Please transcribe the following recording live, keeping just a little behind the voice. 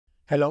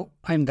Hello,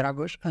 I'm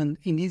Dragos, and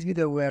in this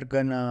video we are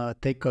gonna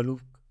take a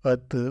look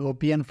at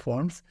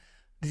OpnForms.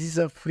 This is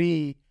a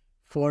free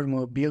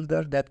form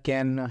builder that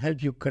can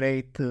help you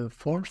create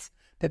forms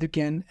that you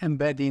can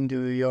embed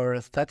into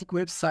your static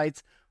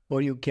websites,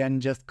 or you can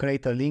just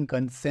create a link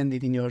and send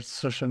it in your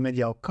social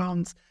media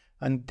accounts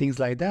and things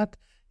like that.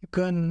 You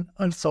can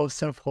also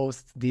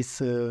self-host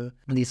these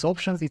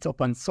options. It's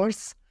open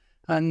source,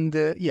 and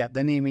yeah,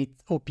 the name is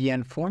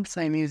OpnForms.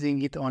 I'm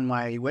using it on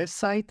my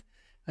website.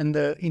 And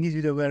in this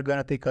video, we're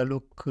gonna take a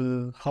look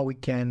how we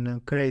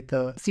can create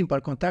a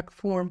simple contact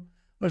form.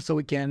 Also,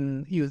 we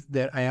can use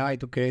their AI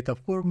to create a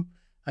form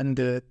and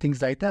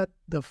things like that.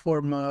 The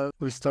form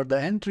will store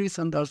the entries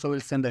and also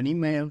will send an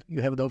email.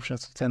 You have the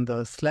options to send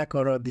a Slack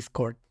or a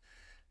Discord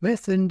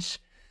message.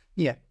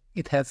 Yeah,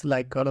 it has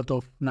like a lot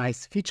of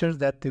nice features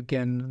that you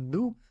can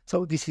do.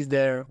 So this is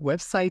their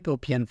website,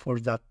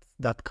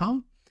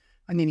 opnforms.com.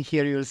 And in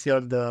here, you'll see all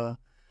the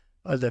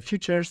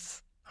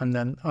features and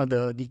then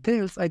other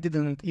details. I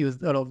didn't use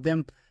all of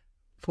them.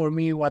 For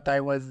me, what I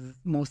was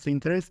most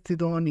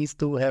interested on is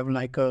to have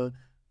like a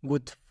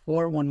good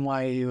form on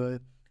my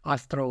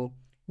Astro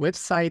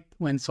website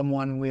when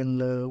someone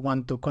will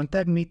want to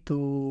contact me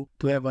to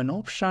have an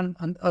option,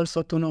 and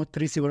also to not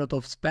receive a lot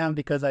of spam,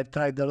 because I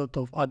tried a lot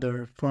of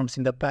other forms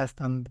in the past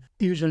and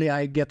usually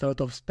I get a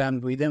lot of spam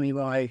with them,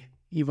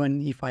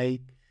 even if I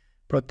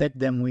protect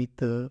them with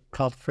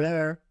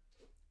Cloudflare.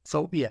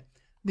 So yeah,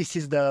 this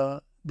is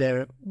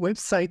their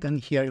website, and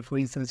here, for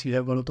instance, you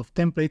have a lot of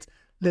templates.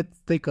 Let's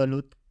take a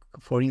look,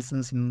 for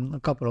instance, in a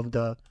couple of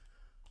the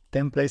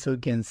templates so you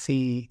can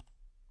see,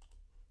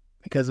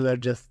 because we are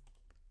just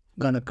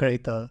gonna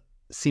create a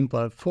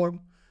simple form.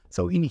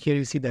 So in here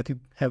you see that you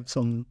have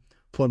some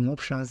form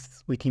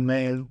options with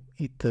email,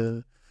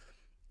 it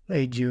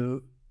age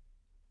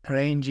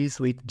ranges,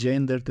 with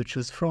gender to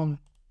choose from,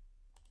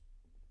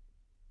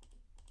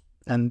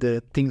 and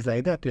things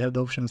like that. You have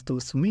the options to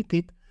submit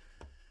it.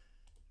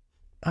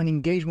 An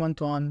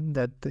engagement one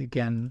that you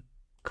can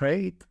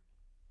create.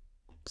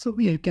 So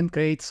yeah, you can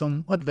create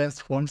some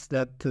advanced forms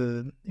that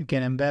you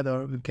can embed,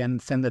 or you can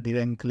send a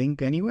direct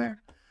link anywhere.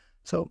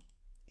 So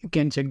you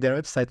can check their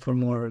website for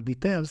more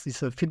details.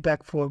 It's a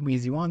feedback form,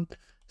 easy one.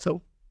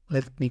 So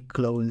let me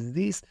close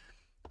this.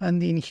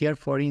 And in here,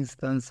 for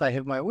instance, I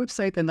have my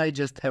website and I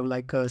just have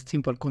like a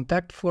simple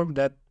contact form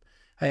that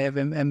I have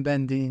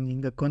embedded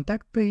in the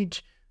contact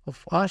page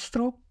of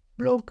Astro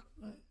blog.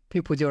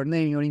 You put your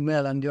name, your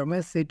email, and your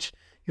message.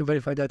 You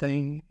verify that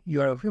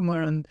you are a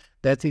human, and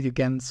that's it. You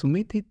can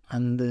submit it,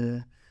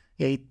 and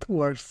yeah, it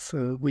works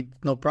with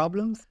no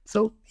problems.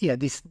 So yeah,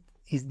 this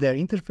is their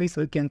interface,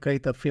 so you can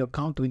create a free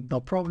account with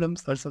no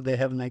problems. Also, they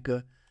have like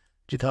a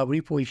GitHub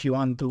repo. If you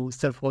want to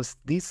self-host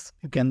this,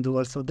 you can do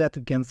also that.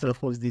 You can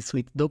self-host this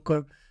with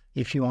Docker.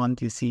 If you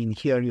want, you see in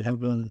here, you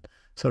have a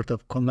sort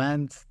of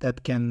commands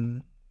that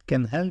can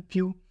help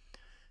you.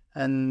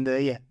 And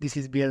yeah, this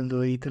is built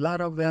with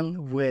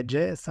Laravel,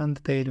 Vue.js,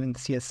 and Tailwind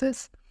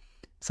CSS.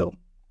 So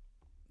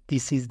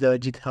this is the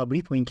GitHub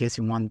repo in case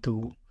you want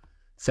to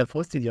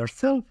self-host it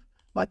yourself.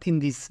 But in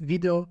this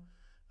video,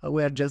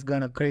 we are just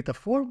gonna create a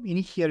form. In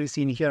here, you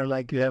see in here,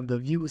 like you have the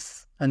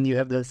views and you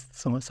have the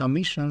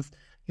submissions.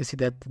 You see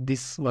that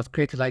this was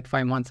created like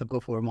 5 months ago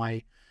for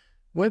my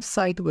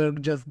website. We're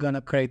just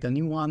gonna create a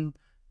new one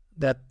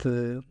that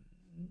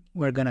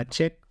we're gonna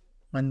check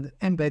and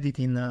embed it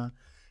in the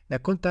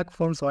contact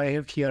form. So I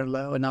have here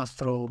an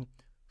Astro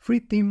free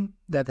theme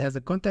that has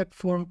a contact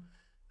form,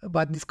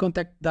 but this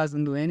contact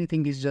doesn't do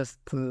anything. It's just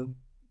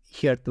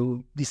here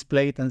to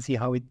display it and see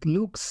how it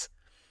looks.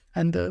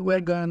 And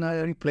we're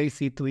gonna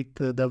replace it with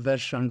the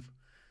version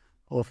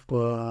of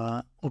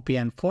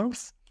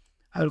OpnForms.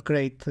 I'll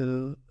create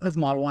a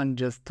small one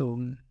just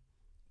to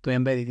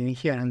embed it in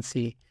here and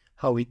see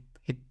how it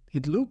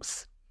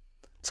looks.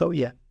 So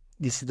yeah,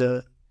 this is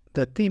the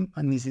theme,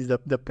 and this is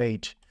the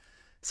page.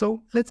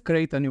 So let's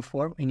create a new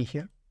form in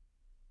here.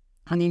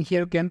 And in here,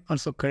 you can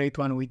also create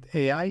one with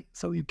AI.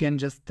 So you can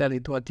just tell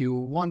it what you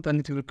want and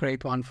it will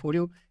create one for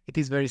you. It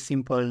is very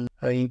simple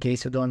in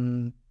case you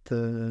don't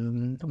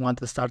want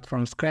to start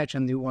from scratch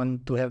and you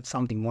want to have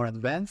something more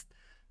advanced.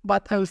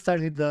 But I will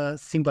start with the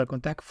simple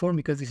contact form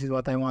because this is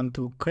what I want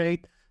to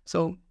create.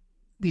 So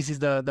this is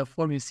the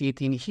form. You see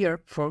it in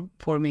here.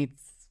 For me,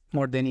 it's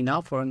more than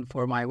enough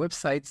for my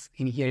websites.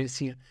 In here, you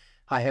see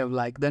I have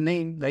like the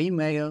name, the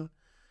email,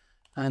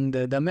 and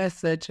the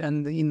message,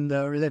 and in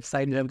the left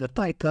side you have the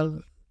title.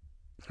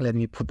 Let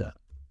me put the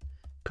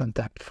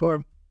contact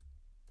form.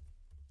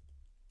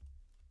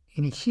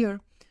 In here,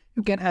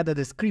 you can add a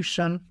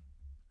description.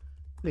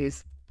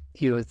 Please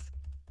use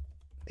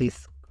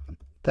this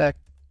contact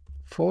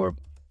form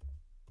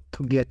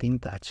to get in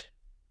touch.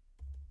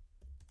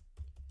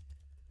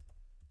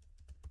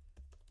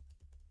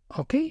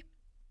 Okay,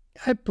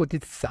 I put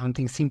it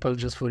something simple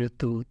just for you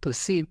to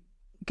see.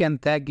 You can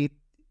tag it,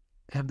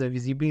 have the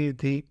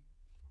visibility.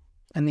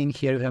 And in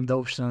here, you have the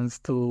options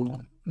to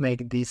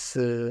make this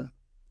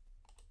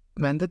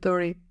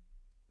mandatory.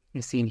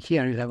 You see in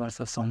here, you have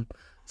also some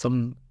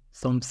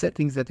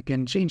settings that you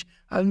can change.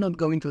 I'll not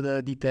go into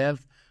the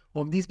details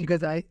of this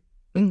because I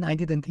I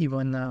didn't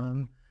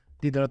even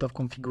did a lot of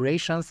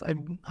configurations.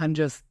 I'm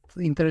just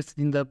interested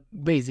in the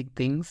basic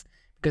things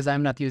because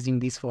I'm not using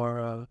this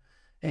for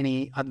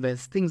any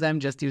advanced things. I'm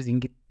just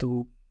using it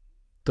to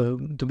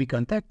be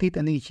contacted.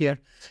 And in here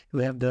you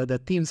have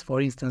the themes.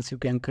 For instance, you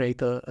can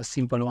create a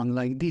simple one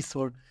like this,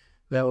 or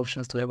you have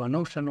options to have an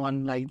option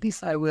one like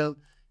this. I will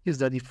use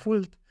the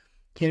default.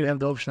 Here you have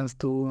the options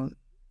to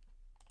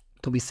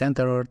be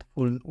centered or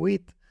full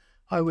width.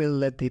 I will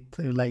let it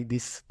like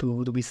this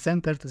to be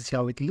centered to see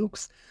how it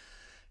looks.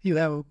 You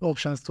have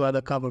options to add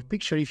a cover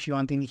picture if you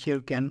want. In here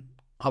you can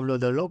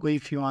upload a logo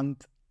if you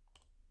want.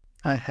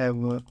 I have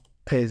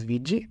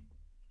SVG.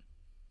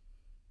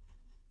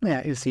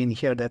 Yeah, you see in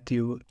here that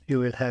you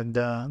will have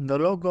the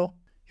logo.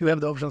 You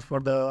have the options for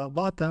the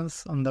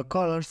buttons and the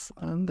colors,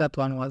 and that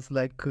one was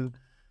like a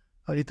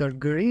little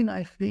green,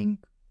 I think.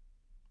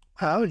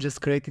 I will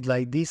just create it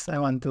like this. I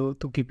want to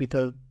keep it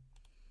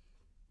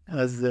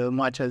as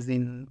much as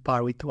in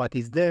par with what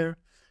is there.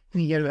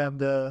 In here you have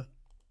the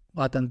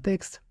button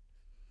text.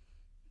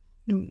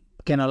 You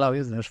can allow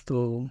users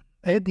to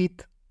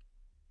edit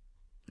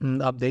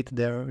and update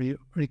their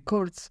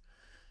records.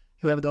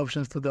 You have the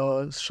options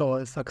to show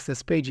a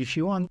success page if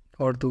you want,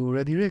 or to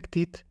redirect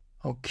it.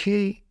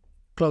 Okay,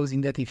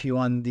 closing that if you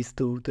want this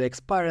to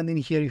expire. And in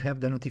here you have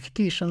the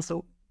notification.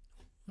 So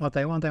what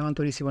I want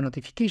to receive a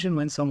notification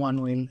when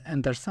someone will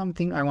enter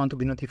something. I want to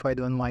be notified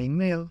on my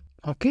email.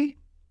 Okay.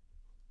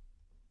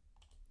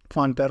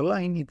 One per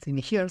line, it's in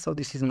here. So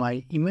this is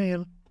my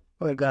email.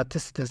 We're gonna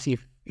test it and see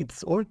if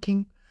it's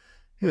working.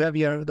 You have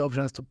here the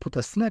options to put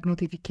a Slack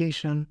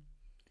notification,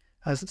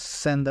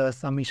 send a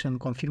submission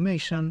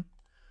confirmation,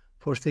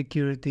 for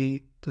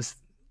security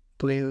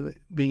to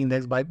be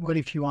indexed by Google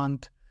if you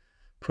want,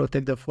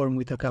 protect the form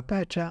with a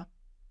CAPTCHA.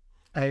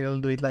 I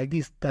will do it like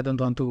this. I don't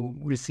want to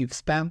receive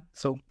spam,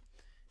 so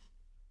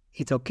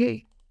it's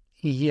okay.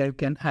 Here you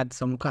can add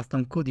some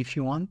custom code if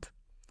you want,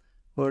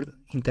 or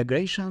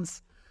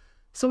integrations.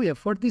 So yeah,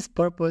 for this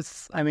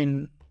purpose, I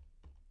mean,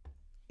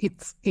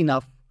 it's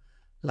enough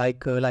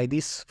like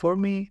this for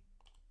me.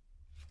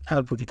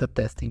 I'll put it a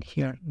test in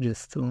here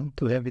just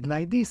to have it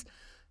like this.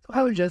 So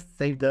I will just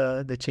save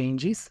the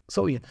changes.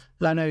 So yeah,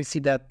 now you see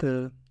that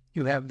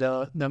you have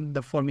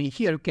the form in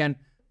here. You can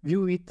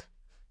view it.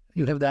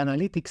 You have the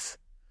analytics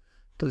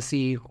to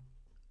see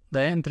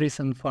the entries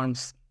and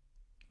forms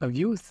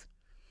views.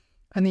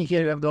 And in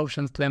here you have the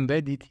options to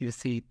embed it. You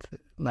see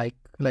it like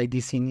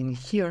this in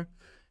here.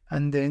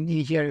 And then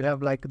in here you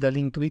have like the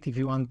link to it if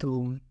you want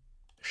to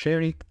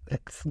share it.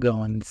 Let's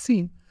go and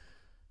see.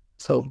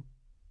 So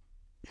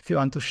if you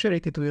want to share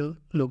it, it will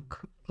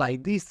look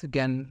like this. You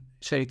can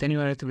share it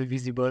anywhere. It will be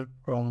visible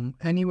from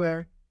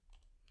anywhere.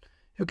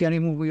 You can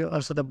remove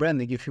also the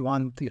branding if you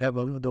want. You have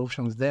the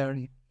options there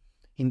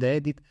in the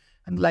edit.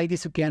 And like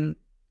this, you can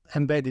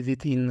embed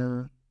it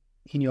in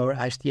your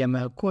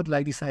HTML code.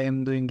 Like this, I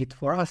am doing it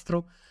for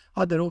Astro.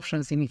 Other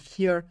options in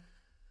here,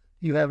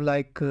 you have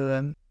like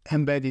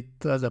embed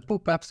it as a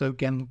pop-up. So you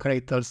can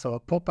create also a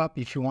pop-up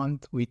if you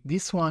want with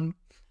this one.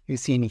 You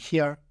see in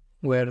here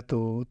where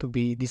to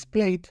be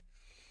displayed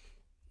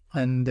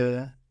and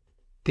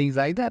things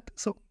like that.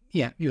 So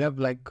yeah, you have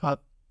like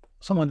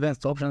some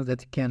advanced options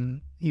that you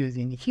can use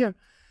in here.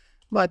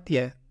 But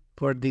yeah,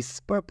 for this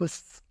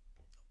purpose,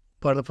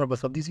 for the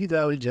purpose of this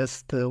video, I will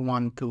just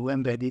want to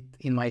embed it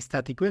in my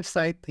static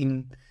website,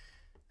 in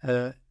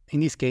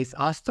this case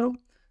Astro.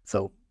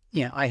 So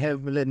yeah,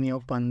 let me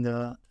open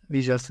the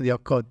Visual Studio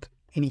Code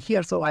in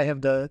here. So I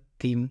have the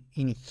theme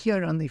in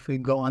here, and if we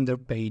go under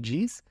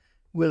pages,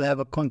 we'll have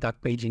a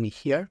contact page in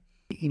here.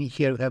 In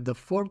here we have the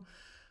form,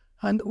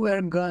 and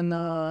we're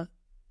gonna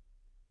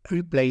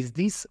replace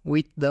this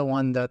with the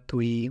one that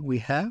we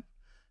have.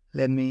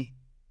 Let me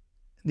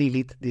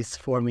delete this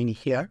form in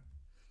here.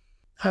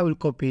 I will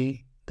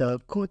copy the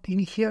code in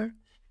here.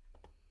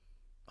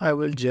 I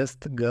will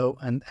just go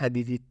and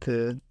edit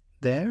it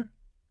there.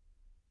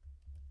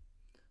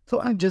 So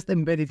I've just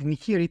embedded in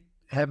here. It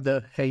have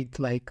the height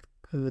like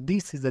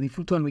this is the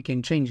default one. We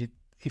can change it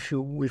if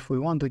we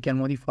want. We can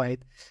modify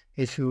it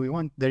if we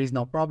want. There is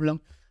no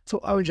problem. So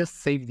I will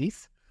just save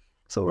this.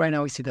 So right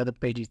now we see that the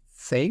page is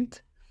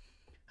saved,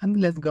 and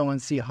let's go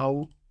and see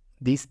how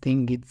this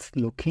thing is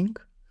looking.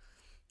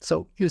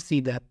 So you see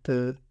that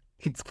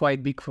it's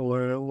quite big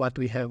for what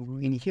we have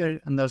in here,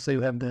 and also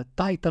you have the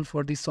title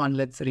for this one.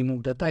 Let's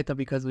remove the title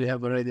because we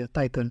have already a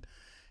title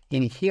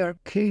in here.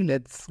 Okay,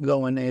 let's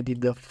go and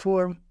edit the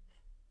form,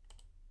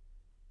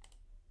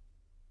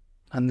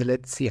 and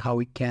let's see how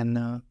we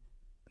can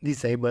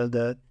disable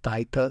the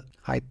title.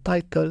 Hide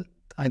title.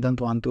 I don't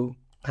want to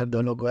have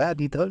the logo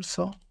added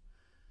also.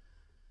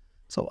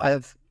 So I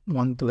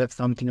want to have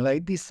something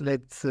like this.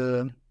 Let's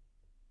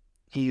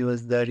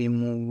use the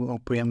remove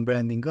OpnForm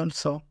branding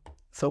also.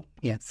 So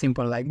yeah,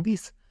 simple like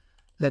this.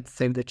 Let's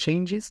save the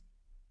changes.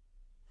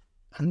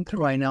 And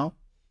right now,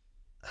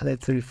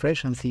 let's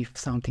refresh and see if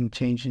something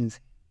changes.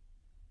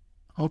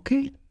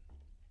 Okay.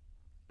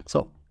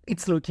 So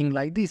it's looking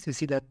like this. You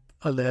see that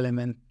all the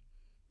elements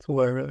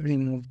were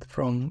removed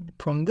from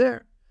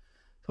there.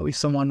 So if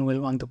someone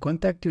will want to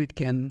contact you, it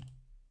can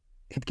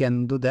it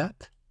can do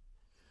that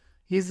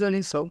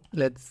easily. So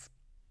let's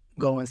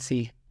go and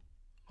see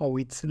how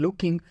it's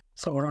looking.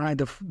 So right,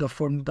 the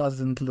form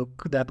doesn't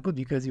look that good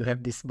because you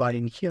have this bar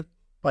in here,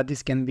 but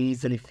this can be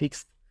easily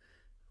fixed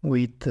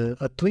with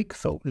a tweak.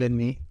 So let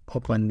me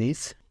open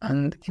this,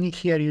 and in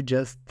here you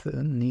just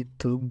need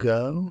to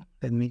go,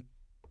 let me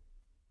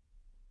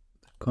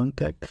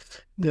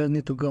contact, you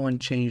need to go and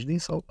change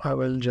this. So I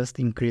will just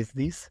increase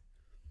this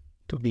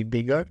to be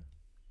bigger.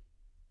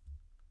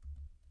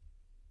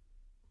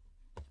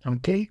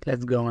 Okay,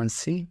 let's go and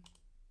see.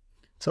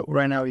 So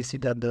right now you see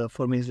that the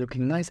form is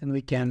looking nice, and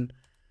we can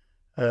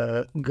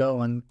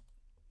go and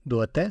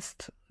do a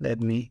test.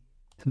 Let me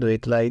do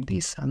it like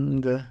this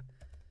and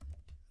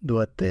do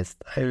a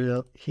test. I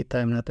will hit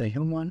I'm not a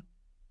human.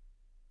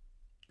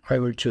 I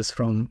will choose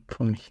from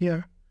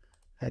here.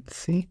 Let's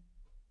see.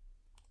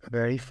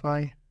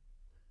 Verify.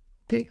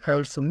 Okay, I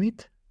will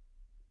submit.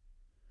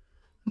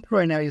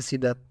 Right now you see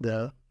that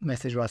the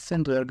message was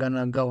sent. We're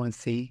gonna go and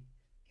see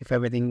if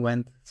everything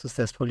went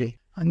successfully.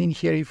 And in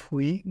here, if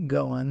we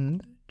go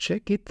and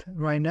check it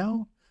right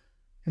now,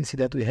 you see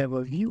that we have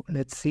a view.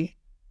 Let's see.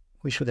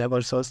 We should have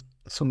also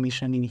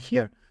submission in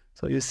here.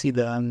 So you see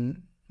the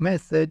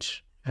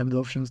message, have the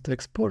options to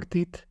export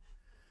it,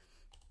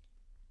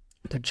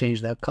 to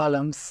change the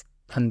columns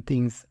and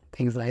things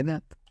like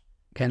that.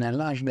 Can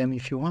enlarge them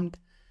if you want.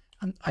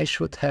 And I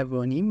should have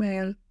an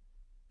email.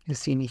 You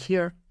see in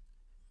here,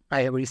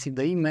 I have received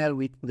the email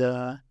with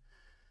the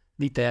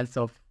details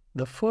of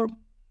the form.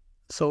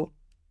 So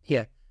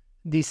yeah,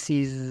 this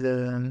is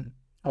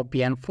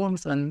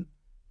OpnForms, and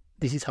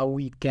this is how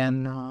we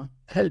can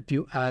help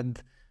you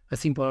add a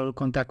simple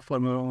contact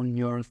form on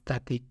your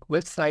static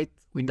website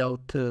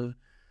without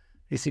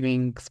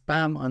receiving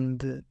spam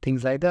and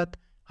things like that.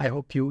 I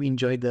hope you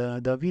enjoyed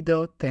the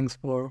video. Thanks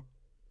for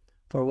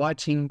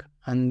watching,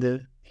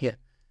 and yeah,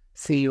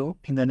 see you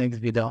in the next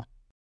video.